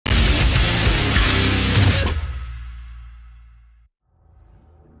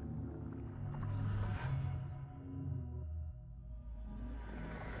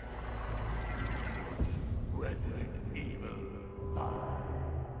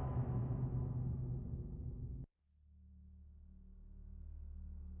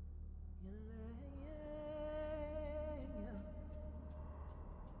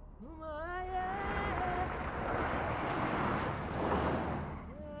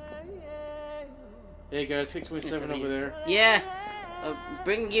Hey guys, 6.7 over there. Yeah,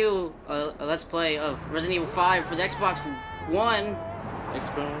 bring you a Let's Play of Resident Evil 5 for the Xbox One.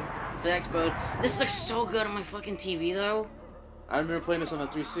 Expo. For the Expo. This looks so good on my fucking TV, though. I remember playing this on the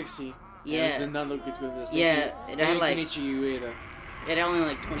 360. Yeah. And it did not look as good as this. Yeah, it had like... It had only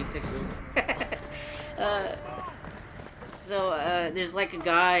like 20 pixels. There's like a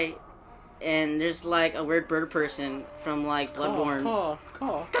guy, and there's like a weird bird person from like Bloodborne.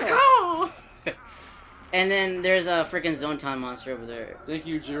 Caw. And then there's a freaking Zone Time monster over there. Thank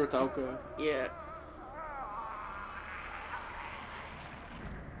you, Jiro Tauka. Yeah.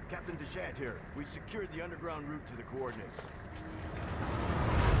 Captain Deshant here. We secured the underground route to the coordinates.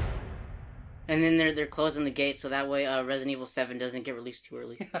 And then they're closing the gate so that way Resident Evil 7 doesn't get released too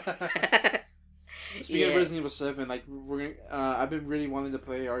early. Speaking of Resident Evil 7, like I've been really wanting to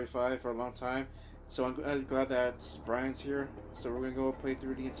play RE5 for a long time, so I'm glad that Brian's here. So we're gonna go play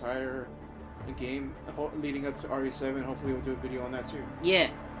through the entire game leading up to RE7. Hopefully, we'll do a video on that too. Yeah.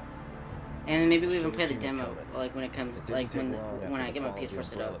 And maybe we even play the demo, like when it comes, like when I get my PS4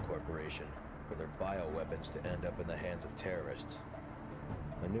 set up. Corporation for their bioweapons to end up in the hands of terrorists.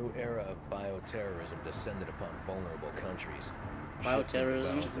 A new era of bioterrorism descended upon vulnerable countries.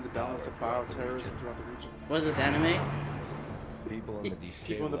 Bioterrorism? Shifting the balance of bioterrorism throughout the region. What is this, anime? People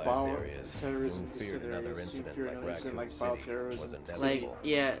in the bioterrorism feared another incident like bioterrorism. Like,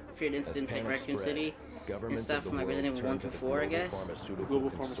 yeah, feared incidents like Raccoon City and stuff from like Resident Evil 1 through 4, I guess. Global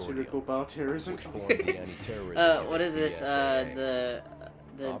pharmaceutical bioterrorism. What is this?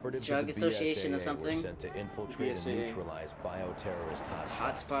 The Drug Association or something? BSAA.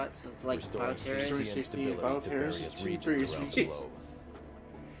 Hotspots of like bioterrorists.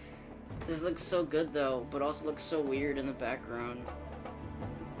 This looks so good though, but also looks so weird in the background.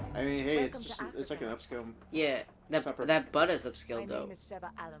 I mean, hey, it's like an upscale. Yeah, that butt is upscaled though. My name is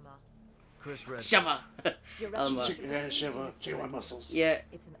Sheva Alomar. Chris Redfield. Sheva! Alomar. Sheva, JY muscles. Yeah.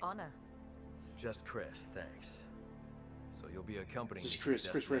 It's an honor. Just Chris, thanks. So you'll be accompanying Just Chris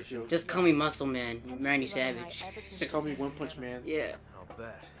Redfield. Just call me Muscle Man, Randy Savage. Just call me One Punch Man. Yeah. I'll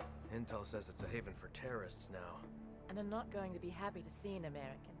bet. Intel says it's a haven for terrorists now. And I'm not going to be happy to see an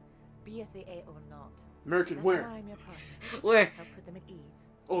American, BSAA or not. American, That's where? why I'm your partner. Where? I'll put them at ease.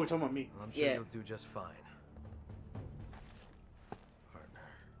 Oh, you're talking about me. I'm sure you'll do just fine. Partner.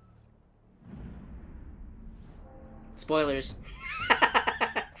 Spoilers.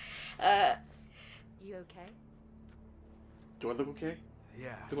 You okay? Do I look okay?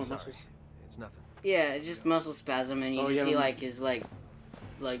 Yeah. Look at my sorry. muscles. It's nothing. Yeah, it's just muscle spasm, and you just see like his like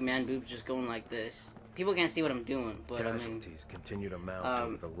man boobs just going like this. People can't see what I'm doing, but I mean. Casualties continue to mount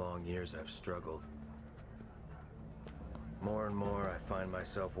over the long years I've struggled. More and more, I find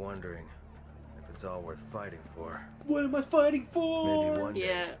myself wondering if it's all worth fighting for. What am I fighting for? Maybe one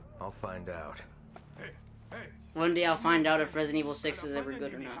day I'll find out. One day I'll find out if Resident Evil 6 is ever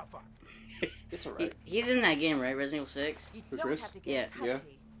good or not. It's alright. He's in that game, right? Resident Evil 6? You don't Chris? have to get Yeah.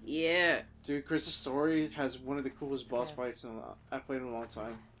 Yeah. Dude, Chris's story has one of the coolest boss fights I've played in a long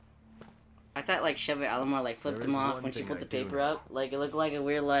time. I thought like Sheva Alomar like flipped him off when she put the paper up. Like it looked like a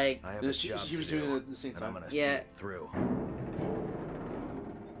weird like. She was doing it at the same time. Yeah. Through.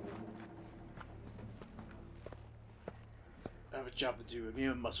 I have a job to do, and me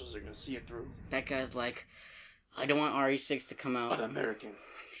and muscles are gonna see it through. That guy's like, I don't want RE6 to come out. An American.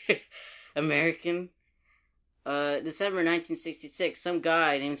 American. December 1966. Some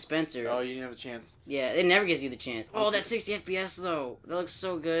guy named Spencer. Oh, you didn't have a chance. Yeah, it never gives you the chance. Oh, that 60 FPS though. That looks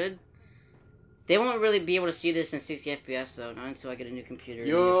so good. They won't really be able to see this in 60 FPS though, not until I get a new computer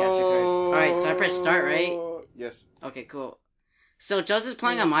and a new capture card. Alright, so I press start, right? Yes. Okay, cool. So Joseph's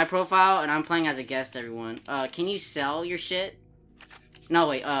playing on my profile, and I'm playing as a guest, everyone. Can you sell your shit? No,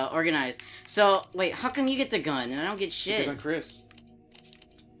 wait, organize. So, wait, how come you get the gun, and I don't get shit? Because I'm Chris.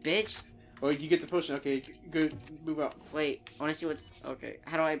 Bitch. Oh, you get the potion. Okay, good. Move out. Wait, I wanna see what's... Okay,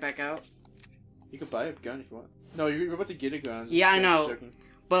 how do I back out? You can buy a gun if you want. No, you're about to get a gun. Yeah, I know. Joking.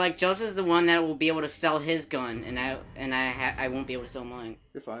 But, like, Joseph's the one that will be able to sell his gun, and I won't be able to sell mine.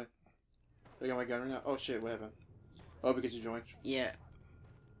 You're fine. I got my gun right now. Oh, shit, what happened? Oh, because you joined. Yeah.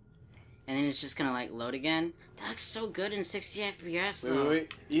 And then it's just gonna, like, load again. That looks so good in 60 FPS, though.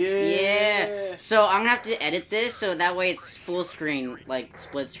 Wait. Yeah! Yeah! So, I'm gonna have to edit this, so that way it's full screen, like,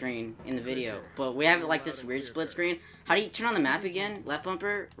 split screen in the video. But we have, like, this weird split screen. How do you turn on the map again? Left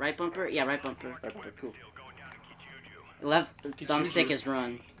bumper? Right bumper? Yeah, right bumper. Right, cool. Left thumbstick is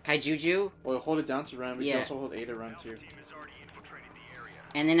run. Kijuju? Well, hold it down to run, but you can also hold A to run, too.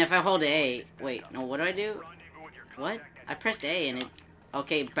 And then if I hold A... Wait, no, what do I do? What? I pressed A and it...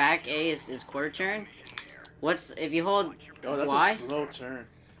 Okay, back A is quarter turn. What's... If you hold Oh, that's Y? a slow turn.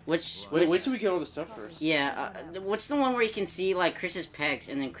 Wait till we get all the stuff first. Yeah, what's the one where you can see, like, Chris's pecs,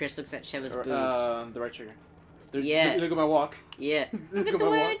 and then Chris looks at Sheva's boobs? The right trigger. Yeah. Look at my walk. Yeah. Look at at the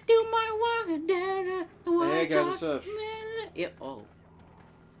my way walk. I do my walk down the way Hey I guys, talk, what's up? man. Yep. Oh,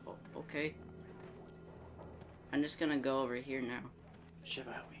 okay. I'm just gonna go over here now.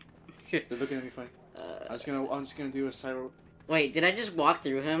 Sheva, help me. They're looking at me funny. I'm just gonna do a side. Wait, did I just walk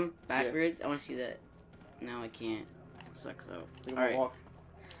through him backwards? Yeah. I want to see that. No, I can't. It sucks though. Look at my walk.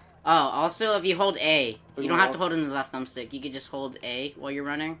 Oh, also, if you hold A, you don't have to hold in the left thumbstick. You can just hold A while you're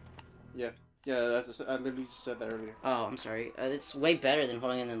running. Yeah. Yeah, I literally just said that earlier. Oh, I'm sorry. It's way better than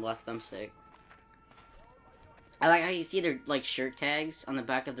holding in the left thumbstick. I like how you see their, like, shirt tags on the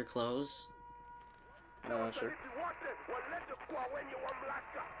back of their clothes. Sure.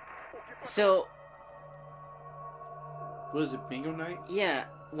 So... What is it, bingo night? Yeah.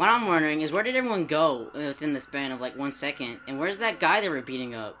 What I'm wondering is, where did everyone go within the span of, like, 1 second? And where's that guy they were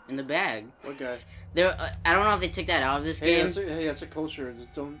beating up in the bag? What guy? I don't know if they took that out of this game. That's a culture.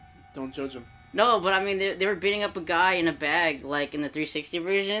 Just don't judge them. No, but I mean, they were beating up a guy in a bag, like, in the 360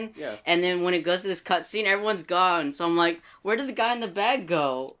 version. Yeah. And then when it goes to this cutscene, everyone's gone. So I'm like, where did the guy in the bag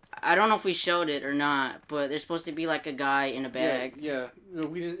go? I don't know if we showed it or not, but there's supposed to be, like, a guy in a bag. Yeah. No,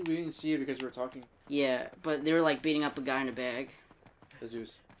 we didn't see it because we were talking. Yeah, but they were, like, beating up a guy in a bag.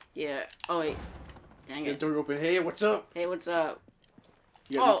 Jesus. Yeah. Oh, wait. Dang it. The door open. Hey, what's up? Hey, what's up?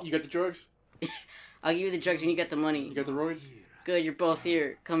 You got the drugs? I'll give you the drugs when you get the money. You got the roids? Good, you're both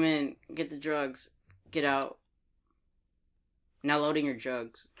here. Come in, get the drugs. Get out. Now loading your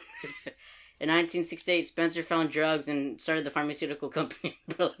drugs. In 1968, Spencer found drugs and started the pharmaceutical company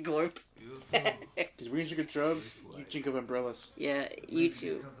Umbrella Corp. Because we drink drugs, you drink up umbrellas. Yeah, you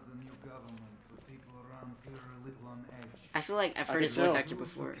too. I feel like I've heard his voice actor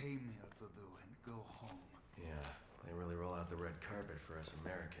before. Yeah, they really roll out the red carpet for us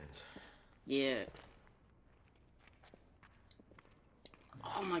Americans. Yeah.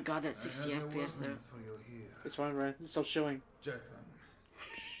 Oh my god, that's 60 FPS though. It's fine, Ryan. Stop showing.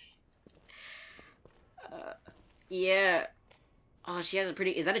 Yeah. Oh, she has a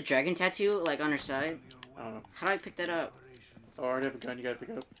pretty... Is that a dragon tattoo, like, on her side? I don't know. How do I pick that up? Oh, I already have a gun. You gotta pick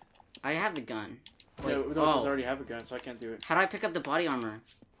it up. I have the gun. Wait, no, it says I already have a gun, so I can't do it. How do I pick up the body armor?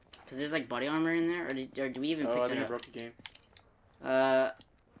 Because there's, like, body armor in there? Or do we even pick that up? I think I broke the game.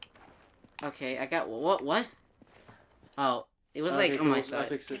 Okay, I got... What? Oh, it was, like, on my side. I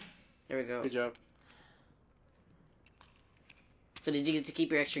fixed it. There we go. Good job. So did you get to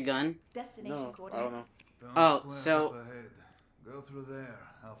keep your extra gun? Destination I don't know. Oh, so... Go through there.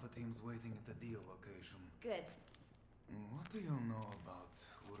 Alpha team's waiting at the deal location. Good. What do you know about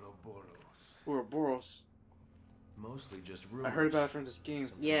Uroboros? Uroboros. Mostly just rumors. I heard about it from this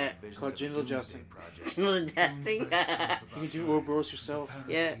game. Yeah. Called genital jousting. Genital jousting? You can do Uroboros yourself.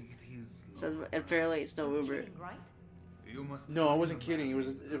 Yeah. So apparently it's no rumor. No, I wasn't kidding. It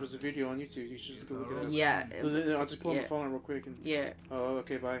was a video on YouTube. You should just go look it up. Yeah. I'll just pull up the phone real quick and... Yeah. Oh,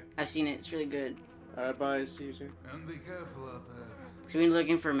 okay, bye. I've seen it. It's really good. Alright, bye. See you soon. And be careful out there. So we're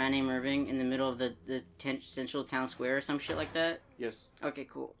looking for a man named Irving in the middle of the central town square or some shit like that? Yes. Okay,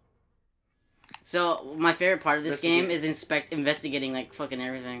 cool. So, my favorite part of this game is investigating, like, fucking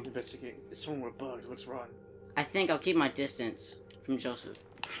everything. Investigate. It's someone with bugs. Looks rotten. I think I'll keep my distance from Joseph.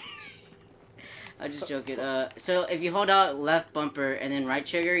 I'm just joking. So if you hold out left bumper and then right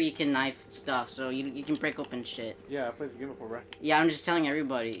trigger, you can knife stuff. So you can break open shit. Yeah, I played this game before, right? Yeah, I'm just telling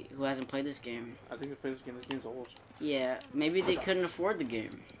everybody who hasn't played this game. I think I played this game. This game's old. Yeah, maybe they couldn't afford the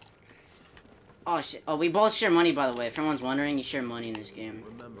game. Oh shit! Oh, we both share money, by the way. If anyone's wondering, you share money in this game.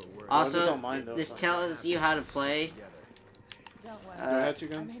 Also, this tells you how to play. Don't worry. Do I have two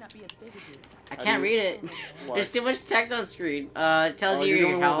guns? I may not be as big as you. I can't read it. There's too much text on screen. It tells you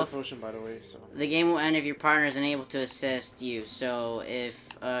your health. The potion, by the way, so. The game will end if your partner is unable to assist you. So if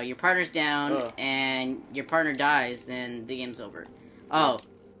your partner's down and your partner dies, then the game's over. Oh.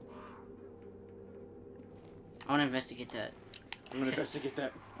 I want to investigate that. I'm gonna investigate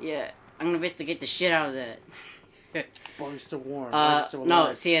that. Yeah, I'm gonna investigate the shit out of that. Body's still warm. No,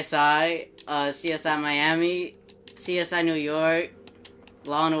 CSI, CSI Miami, CSI New York,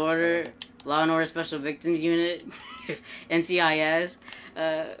 Law and Order, Law and Order Special Victims Unit, NCIS.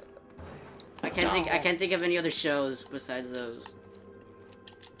 I can't think of any other shows besides those.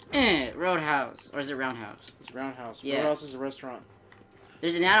 Roadhouse, or is it Roundhouse? It's Roundhouse. Yeah. Roadhouse is a restaurant.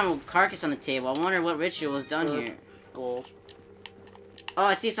 There's an animal carcass on the table. I wonder what ritual was done here. Gold. Oh,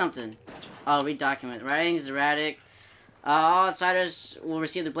 I see something. Oh, read document. Writing is erratic. All outsiders will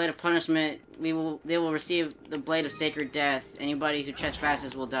receive the blade of punishment. They will receive the blade of sacred death. Anybody who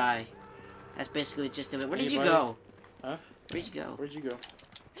trespasses will die. That's basically the gist of it. Where did you go? Huh? Where'd you go? Where'd you go?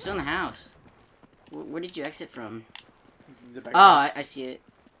 still in the house. Where did you exit from? The back Oh, house. I see it.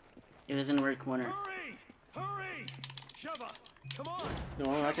 It was in the red corner. Hurry! Hurry! Sheva! Come on!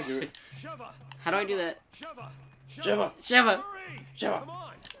 No, I can do it. Sheva! How do I do that? Sheva! Sheva! Sheva! Hurry! Sheva! Come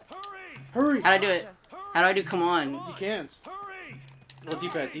on! Hurry! Hurry! How do I do it? How do I do come on? You can't. Hurry! Oh,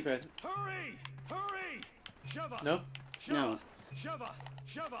 D-pad, D-pad. Hurry! Hurry! Sheva! No? No. Sheva!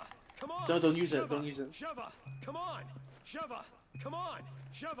 Sheva! Come on! No, don't use it. Don't use it. Sheva! Come on! Sheva! Come on!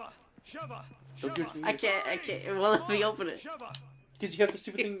 Sheva! Sheva! Don't give it to me. I can't. It won't let me open it. Sheva! Because you have the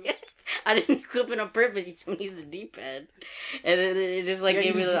stupid thing. I didn't equip it on purpose. You told me to use the D-pad, and then it just like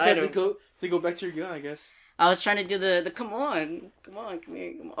gave me the item. To go back to your gun, I guess. I was trying to do the come on, come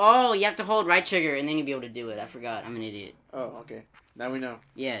here, come on. Oh, you have to hold right trigger and then you'll be able to do it. I forgot. I'm an idiot. Oh, okay. Now we know.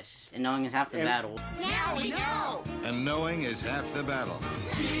 Yes, and knowing is half the battle. Now we know! And knowing is half the battle.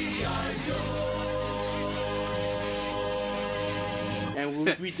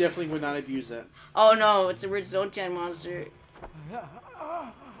 And we definitely would not abuse that. Oh no, it's a weird Zontan monster.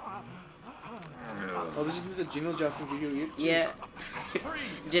 Oh, this isn't the genital jousting video yet? Yeah.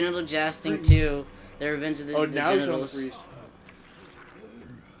 Genital jousting 2. The Revenge of the now he's on the Genitals. freeze.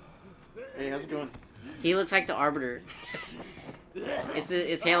 Hey, how's it going? He looks like the Arbiter.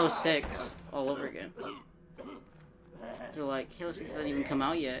 It's Halo 6 all over again. They're like, Halo 6 hasn't even come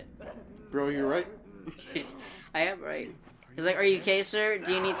out yet. Bro, you're right. I am right. He's like, are you okay, sir?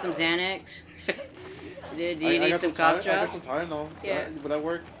 Do you need some Xanax? Do you need some cough I got drops? some Tylenol. Yeah. Would that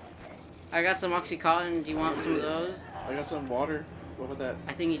work? I got some Oxycontin. Do you want some of those? I got some water. What about that?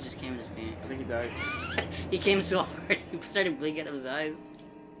 I think he just came in his pants. I think he died. He came so hard, he started blinking out of his eyes.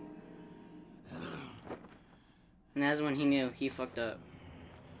 And that's when he knew he fucked up.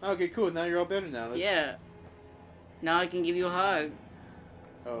 Okay, cool. Now you're all better now. Yeah. Now I can give you a hug.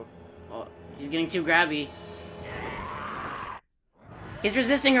 Oh. Oh, he's getting too grabby. He's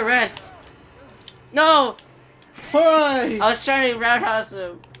resisting arrest. No! Why? I was trying to roundhouse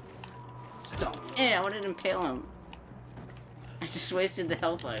him. Stop. Yeah, I wanted to impale him. I just wasted the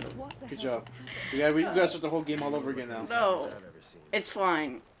health item. Good job. We gotta start the whole game all over again now. No. It's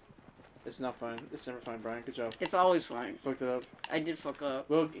fine. It's not fine. It's never fine, Brian. Good job. It's always fine. You fucked it up. I did fuck up.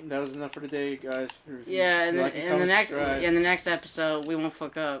 Well, that was enough for today, guys. Yeah, and Like, in comment, the next subscribe. in the next episode we won't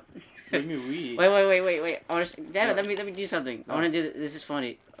fuck up. What do you mean we? Wait. I want to. Damn it! Let me do something. I want to do. This is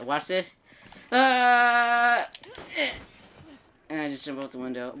funny. Watch this. And I just jump out the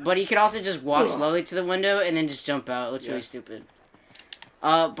window. But you could also just walk slowly to the window and then just jump out. It looks really stupid.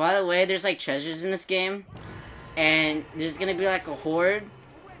 By the way, there's like treasures in this game, and there's gonna be like a horde.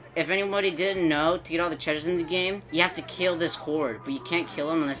 If anybody didn't know, to get all the treasures in the game, you have to kill this horde, but you can't kill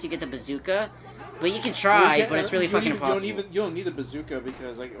them unless you get the bazooka. But you can try, but it's really fucking impossible. You don't need the bazooka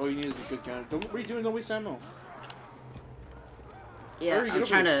because like all you need is a good gun. What are you doing? Don't waste ammo. Yeah, I'm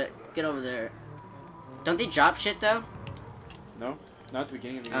trying to get over there. Don't they drop shit though? No, not at the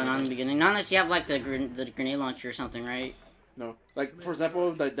beginning of the game. Oh, not in the beginning. Not unless you have like the grenade launcher or something, right? No, like for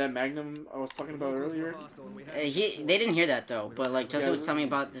example, that Magnum I was talking about earlier. They didn't hear that though, but like Joseph was telling me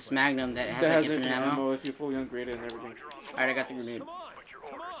about this Magnum that has like infinite ammo. if you're fully ungraded and everything. Alright, I got the grenade.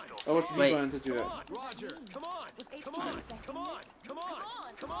 Oh, what's the B button to do that? Roger, come on, come on, come on, come on,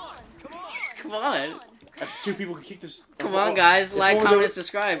 come on, come on. Come on. Two people could kick this. Come on, guys. Like, only comment, and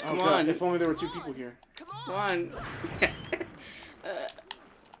subscribe. Come on. If only there were two people here. Come on.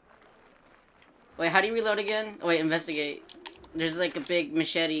 Wait, how do you reload again? Oh, wait, investigate. There's like a big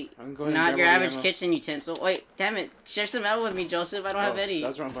machete. Not your average kitchen utensil. Wait, damn it. Share some ammo with me, Joseph. I don't have any.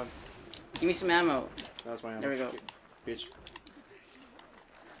 That's wrong button. Give me some ammo. That's my ammo. There we go. Bitch.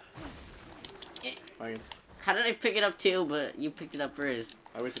 Fine. How did I pick it up too, but you picked it up first?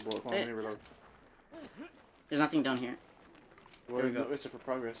 I wasted a bullet. Hold on, let me reload. There's nothing down here. Well, no, it's for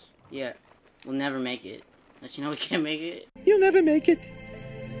progress. Yeah. We'll never make it. Let you know we can't make it. You'll never make it.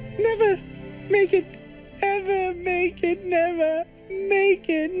 Never make it. Ever make it. Never make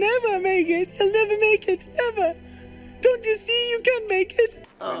it. Never make it. You'll never make it. Ever. Don't you see you can make it?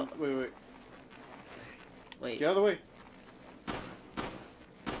 Oh. Wait. Get out of the way. What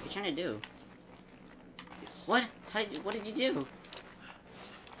are you trying to do? Yes. What? What did you do?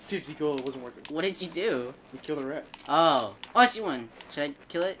 50 gold, it wasn't worth it. What did you do? We killed a rat. Oh. Oh, I see one. Should I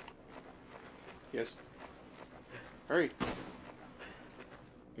kill it? Yes. Hurry.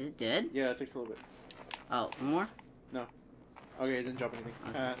 Is it dead? Yeah, it takes a little bit. Oh, one more? No. Okay, it didn't drop anything.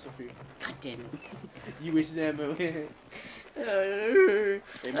 Okay. So for you. God damn it. You wasted ammo. Hey,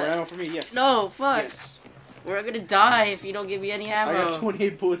 more ammo for me, yes. No, fuck. Yes. We're gonna die if you don't give me any ammo. I got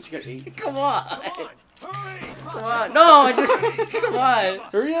 28 bullets, you got 8. Come on. Come on. No, I just... Come on.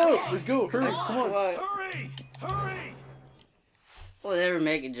 Hurry up. Let's go. Hurry. Come on. Hurry. Hurry. We'll never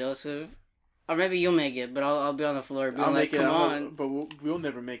make it, Joseph. Or maybe you'll make it, but I'll be on the floor being I'll like, make it, come on. but we'll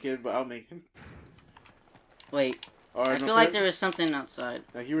never make it, but I'll make it. Wait. Right, I feel like there was something outside.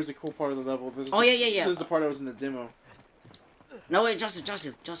 Now, here was a cool part of the level. This is yeah. This is the part that was in the demo. No, wait, Joseph.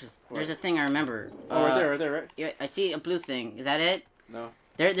 What? There's a thing I remember. Right there, right? Yeah, I see a blue thing. Is that it? No.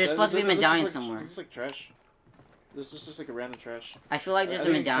 There's supposed to be a medallion like, somewhere. This is like trash. This is just like a random trash. I feel like there's a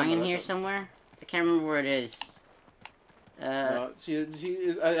medallion here somewhere. I can't remember where it is. No, see,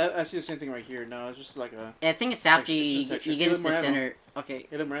 I see the same thing right here. No, it's just like a... I think it's after you get into the center. Okay.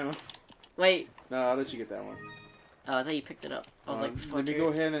 Hit him, Ramo. Wait. No, I'll let you get that one. Oh, I thought you picked it up. I was like, fuck. Let me go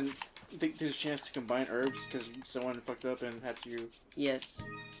ahead and think there's a chance to combine herbs because someone fucked up and had to... Yes.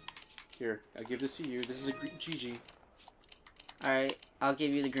 Here, I'll give this to you. This is a GG. Alright, I'll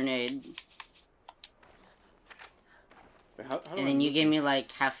give you the grenade. Wait, how and then you gave me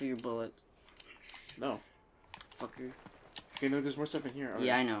like half of your bullets. No. Fucker. Okay, no, there's more stuff in here. Right.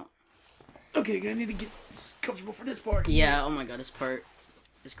 Yeah, I know. Okay, gonna need to get comfortable for this part. Yeah, oh my god, this part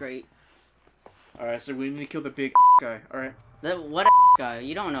is great. Alright, so we need to kill the big guy, alright? What guy?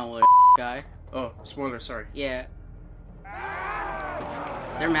 You don't know what guy. Oh, spoiler, sorry. Yeah.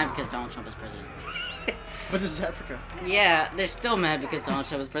 They're mad because Donald Trump is president. But this is Africa. Yeah, they're still mad because Donald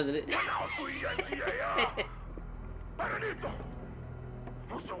Trump is president.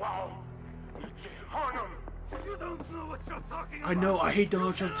 I know, I hate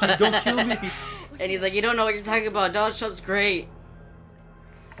Donald Trump too. Don't kill me. And he's like, you don't know what you're talking about. Donald Trump's great.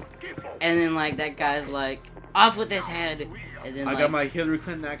 And then, like, that guy's like, off with his head. And then, I got my Hilary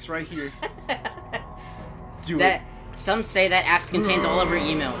Clinton axe right here. Do it. Some say that axe contains all of her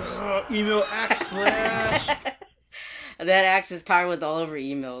emails. Email axe slash. That axe is powered with all of her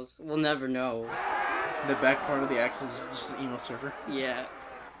emails. We'll never know. The back part of the axe is just an email server. Yeah.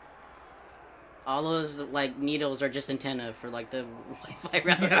 All those, like, needles are just antenna for, like, the Wi-Fi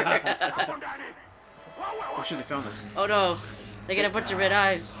router. Yeah. Oh shit, they found us. Oh no. They got a bunch of red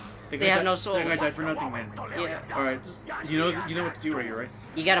eyes. They have no souls. That guy died for nothing, man. Yeah. Alright, you know what to do right here, right?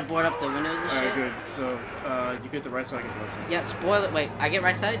 You gotta board up the windows and shit. Alright, good. So, you get the right side, I get the left side. Yeah, spoiler. Wait, I get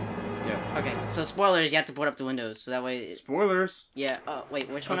right side? Yeah. Okay, so spoilers, you have to board up the windows, so that way... Spoilers? Yeah, wait,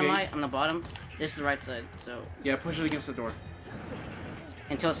 which one am I? On the bottom? This is the right side, so... Yeah, push it against the door.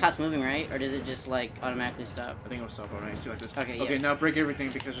 Until it stops moving, right? Or does it just, like, automatically stop? I think it'll stop already. See, like this. Okay, yeah. Okay, now break everything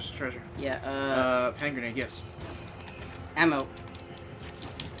because there's treasure. Yeah, hand grenade, yes. Ammo.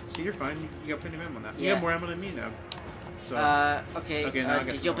 See, you're fine. You got plenty of ammo now. Yeah. You have more ammo than me now. So. Okay. Okay, now I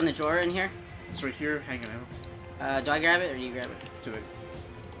guess did you open the drawer in here? It's right here, hanging ammo. Do I grab it or do you grab it? Do it.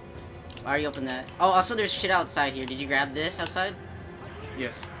 Why are you open that? Oh, also there's shit outside here. Did you grab this outside?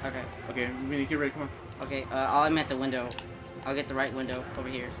 Yes. Okay. Okay, we need to get ready. Come on. Okay. I'm at the window. I'll get the right window over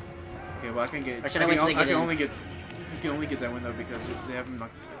here. Okay, well I can get. Or should I wait till they get in? You can only get that window because they haven't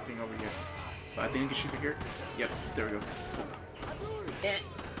knocked this thing over yet. But I think you can shoot it here. Yep. There we go. Yeah.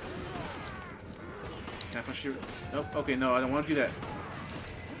 Can I push you? Nope. Okay, no, I don't want to do that.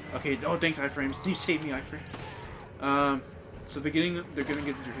 Okay. Oh, thanks, iframes. You saved me, iframes. So they're gonna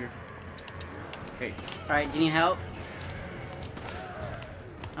get through here. Hey. All right. Do you need help?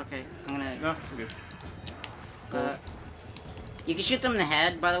 Okay. I'm gonna. No, I'm good. Go. You can shoot them in the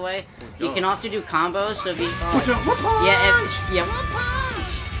head, by the way. You can also do combos. So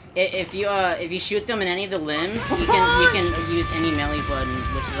if you, if you shoot them in any of the limbs, you can use any melee button,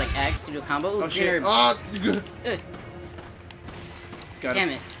 which is like X, to do a combo. Ooh, oh shit! Oh, good. Got Damn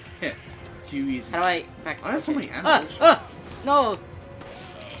it! Hit. Too easy. How do I back? I have so many ammo. No!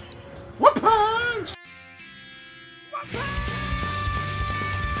 One punch!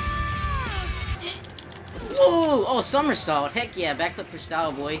 Whoa! Oh, somersault! Heck yeah, backflip for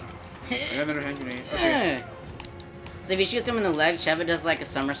style, boy. I got another hand grenade. Okay. So if you shoot them in the leg, Sheva does like a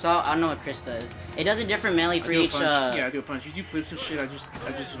somersault. I don't know what Chris does. It does a different melee for each. Yeah, I do a punch. You do flips and shit. I just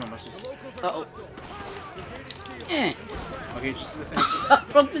use my muscles. Uh oh. Okay, just. I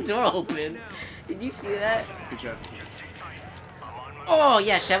broke the door open. Did you see that? Good job. Oh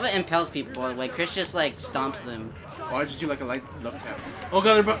yeah, Sheva impels people. By the way, Chris just like stomped them. Oh, I just do like a light left tap. Oh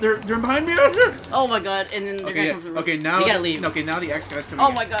god, they're behind me. Oh my god, and then they're gonna come from the okay, now we gotta leave. Okay, now the X guy's coming.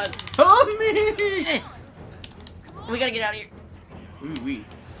 Oh my god. Help me! We gotta get out of here. Ooh wee.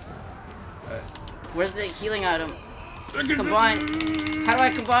 Where's the healing item? Combine. How do I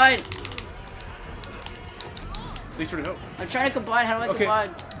combine? Thanks for the help. I'm trying to combine. How do I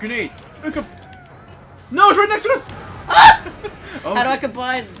combine? Grenade. No, it's right next to us. Oh. How do I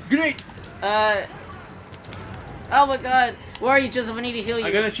combine? Grenade. Oh my god. Where are you, Joseph? I need to heal you.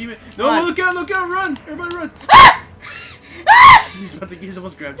 I got an achievement. No, look out, run. Everybody run. He's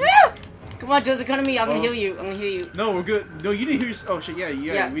almost grabbed you. Come on, Joseph, come to me. I'm gonna heal you. I'm gonna heal you. No, we're good. No, you didn't heal yourself. Oh shit, yeah.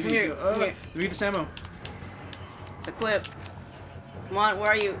 We come didn't here. heal. Come here. Let me get this ammo. Equip. Come on, where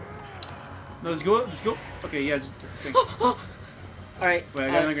are you? No, let's go. Okay, yeah. Thanks. Alright. Wait, I got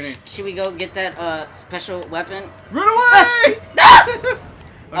another grenade. Should we go get that special weapon? Run away! Okay.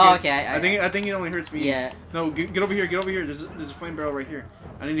 Oh, okay. I think it only hurts me. Yeah. No, get over here. Get over here. There's a flame barrel right here.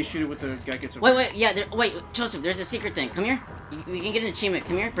 I need to shoot it with the guy gets over. Wait. Yeah. Wait, Joseph. There's a secret thing. Come here. We can get an achievement.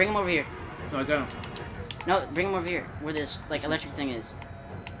 Come here. Bring him over here. No, I got him. No, bring him over here. Where this like electric thing is.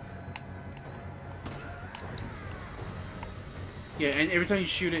 Yeah, and every time you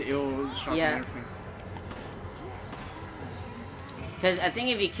shoot it, it'll shock everything. Because I think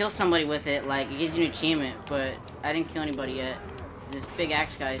if you kill somebody with it, like, it gives you an achievement, but I didn't kill anybody yet. This big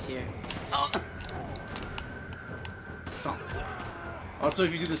axe guy is here. Oh. Stomp. Also,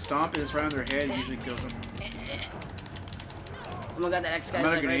 if you do the stomp and it's right on their head, it usually kills them. Oh my god, that axe guy's I'm out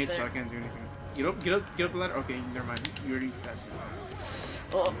of like grenades, right so there. I can't do anything. Get up the ladder. Okay, never mind. You already passed it.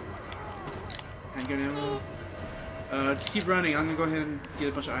 Oh. Handgun ammo. Just keep running. I'm gonna go ahead and get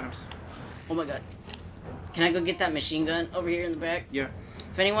a bunch of items. Oh my god. Can I go get that machine gun over here in the back? Yeah.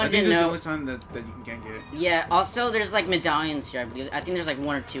 If anyone I think didn't this know, is the only time that you can get it. Yeah. Also, there's like medallions here. I believe. I think there's like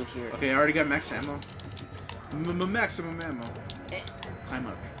 1 or 2 here. Okay, I already got max ammo. Maximum ammo. Climb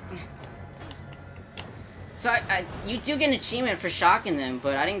up. So you do get an achievement for shocking them,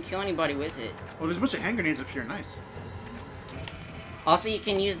 but I didn't kill anybody with it. Oh, there's a bunch of hand grenades up here. Nice. Also, you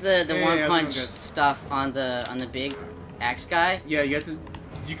can use the one punch stuff on the big axe guy. Yeah, you have to.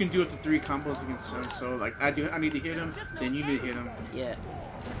 You can do up to 3 combos against him. So like I need to hit him, then you need to hit him. Yeah.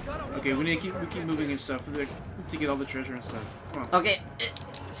 Okay, we keep moving and stuff to get all the treasure and stuff. Come on. Okay.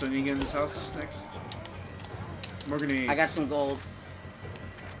 So you need to get in this house next. More grenades. I got some gold.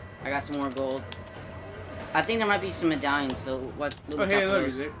 I got some more gold. I think there might be some medallions. So what? Oh hey,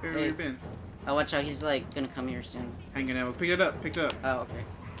 look, where you been? Oh, watch out! He's like gonna come here soon. Hanging ammo. Pick it up. Pick it up. Oh, okay.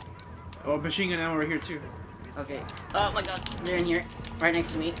 Oh, machine gun ammo right here too. Okay. Oh my god, they're in here, right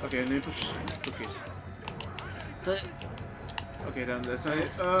next to me. Okay, let me push this bookcase. But okay, that's not it.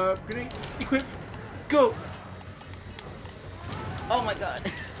 Grenade. Equip. Go. Oh my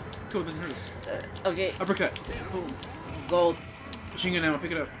god. Cool, doesn't hurt us. Okay. Uppercut. Boom. Gold. Machine gun ammo.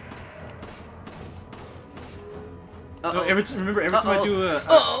 Pick it up. Uh-oh. No, remember every time I do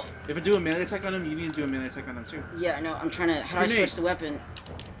if I do a melee attack on him, you need to do a melee attack on him too. Yeah, I know. I'm trying to. How do I switch the weapon?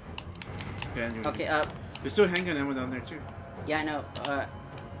 Okay, there's still handgun ammo down there too. Yeah, I know.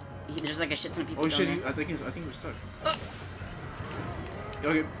 There's like a shit ton of people. Oh down shit! there. I think we're stuck.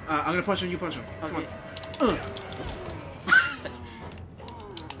 Okay, I'm gonna punch him. You punch him. Okay. Come on.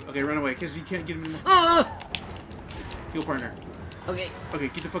 Okay, run away, cause you can't get him anymore. Heal partner. Okay. Okay,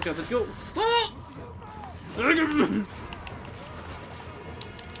 get the fuck out. Let's go. Okay.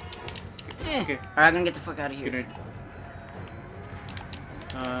 Alright, I'm gonna get the fuck out of here. Grenade.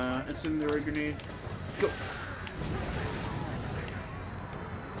 Incendiary grenade. Go.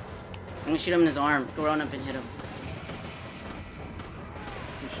 I'm gonna shoot him in his arm. Go run up and hit him.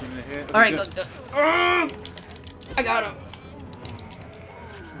 Shoot him in the head. Okay, alright, go. I got him.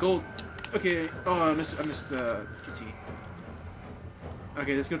 Gold. Okay. Oh, I missed the QT.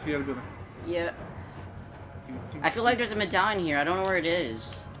 Okay, let's go to the other building. Yeah. I feel like there's a medallion here. I don't know where it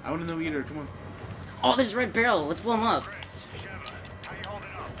is. I want to know either. Come on. Oh, there's a red barrel. Let's blow him up.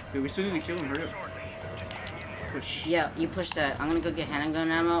 Wait, we still need to kill him. Hurry up. Push. Yeah, you push that. I'm gonna go get handgun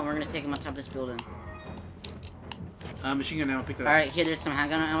ammo, and we're gonna take him on top of this building. Machine gun ammo. Pick that up. Alright, here, there's some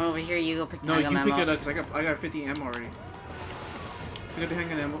handgun ammo over here. You go pick the handgun ammo. No, you pick it up, because I got 50 ammo already. Pick up the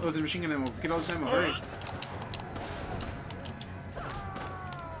handgun ammo. Oh, there's machine gun ammo. Get all this ammo. Hurry.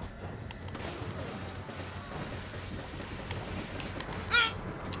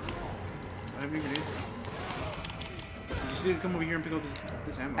 I have any grenades. You just need to come over here and pick up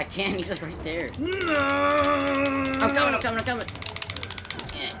this ammo. I can't, he's like right there. No! I'm coming.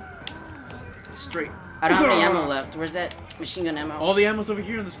 Yeah. Straight. I don't have any ammo left. Where's that machine gun ammo? All the ammo's over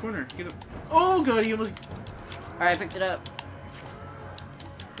here in this corner. Get up. Oh god, he almost... Alright, I picked it up.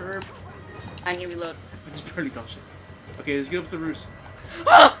 Herb. I need to reload. I just barely touched it. Okay, let's get up the roofs.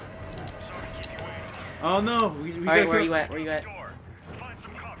 Oh no! We Alright, where are you at?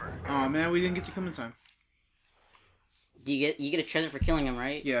 Oh man, we didn't get to come in time. You get a treasure for killing him,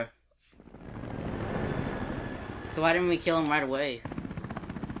 right? Yeah. So why didn't we kill him right away?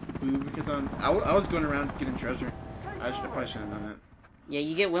 I was going around getting treasure. I probably shouldn't have done that. Yeah,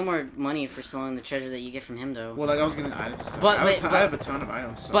 you get way more money for selling the treasure that you get from him, though. Well, like I was getting items. Stuff. But I have a ton of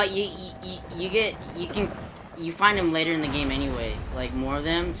items. So. But you find them later in the game anyway, like more of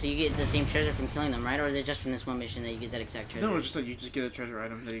them, so you get the same treasure from killing them, right? Or is it just from this one mission that you get that exact treasure? No, it's just like you just get a treasure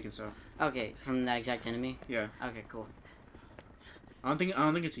item that you can sell. Okay, from that exact enemy. Yeah. Okay, cool. I don't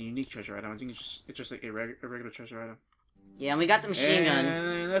think it's a unique treasure item. I think it's just like a regular treasure item. Yeah, and we got the machine gun.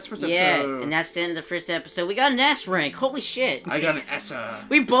 And that's first yeah, episode. and that's the end of the first episode. We got an S rank. Holy shit. I got an Essa.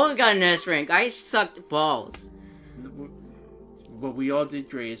 We both got an S rank. I sucked balls. But we all did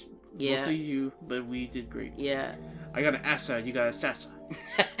great. Yeah. Mostly you, but we did great. Yeah. I got an Essa. You got a Sassa.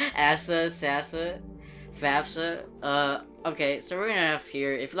 Assa, Sassa, FAFSA. Okay, so we're gonna have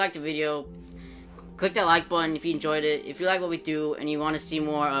here. If you liked the video, click that like button if you enjoyed it. If you like what we do and you want to see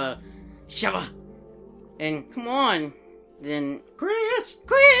more, Sheva, and come on, then Chris,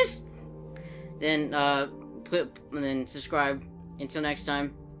 then then subscribe. Until next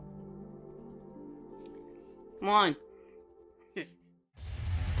time, come on.